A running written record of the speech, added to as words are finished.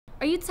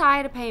Are you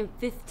tired of paying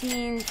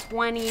 $15,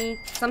 $20,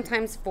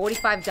 sometimes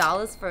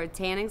 $45 for a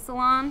tanning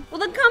salon? Well,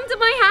 then come to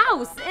my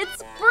house.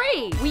 It's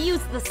free. We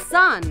use the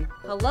sun.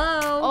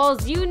 Hello?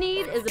 All you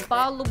need is a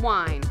bottle of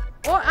wine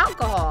or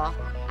alcohol,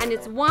 and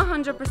it's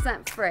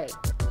 100% free.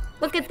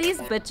 Look at these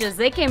bitches.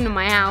 They came to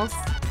my house.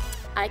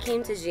 I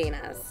came to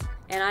Gina's,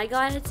 and I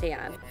got a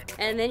tan,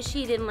 and then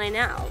she did my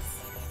nails.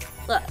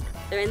 Look,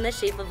 they're in the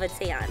shape of a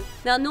tan.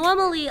 Now,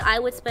 normally I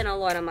would spend a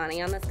lot of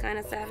money on this kind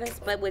of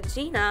service, but with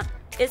Gina,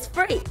 it's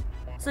free.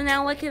 So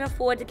now I can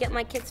afford to get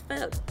my kids food.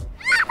 Shut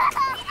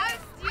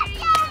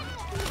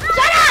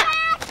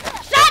up!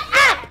 Shut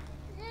up!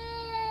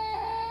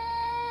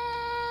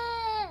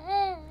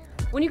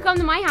 When you come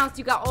to my house,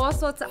 you got all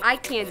sorts of eye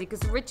candy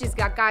because Richie's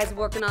got guys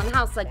working on the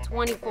house like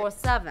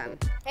 24/7.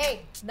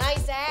 Hey,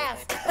 nice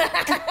ass.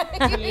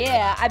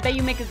 Yeah, I bet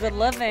you make a good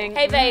living.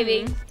 Hey,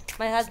 baby.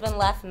 My husband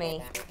left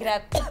me.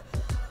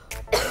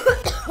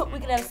 We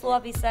could have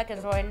sloppy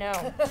seconds right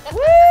now.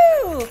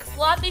 Woo!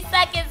 Sloppy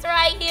seconds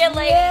right here,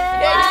 ladies.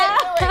 Yeah.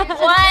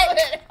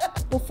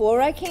 What?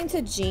 Before I came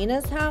to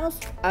Gina's house,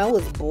 I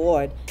was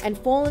bored and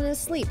falling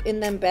asleep in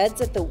them beds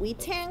at the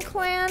Weetan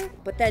clan.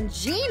 But then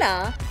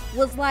Gina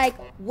was like,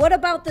 what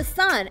about the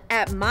sun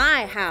at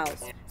my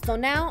house? So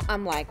now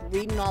I'm like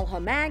reading all her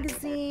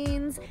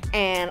magazines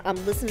and I'm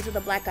listening to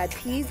the Black Eyed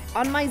Peas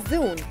on my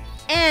Zune.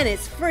 And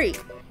it's free.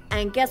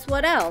 And guess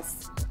what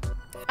else?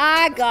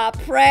 I got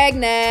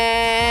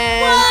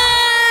pregnant.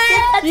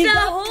 What? She That's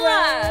got a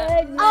whore.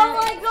 pregnant. Oh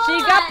my god. She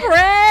got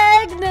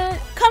pregnant.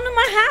 Come to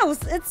my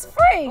house. It's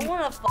free. I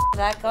wanna f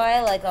that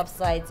guy like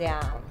upside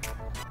down.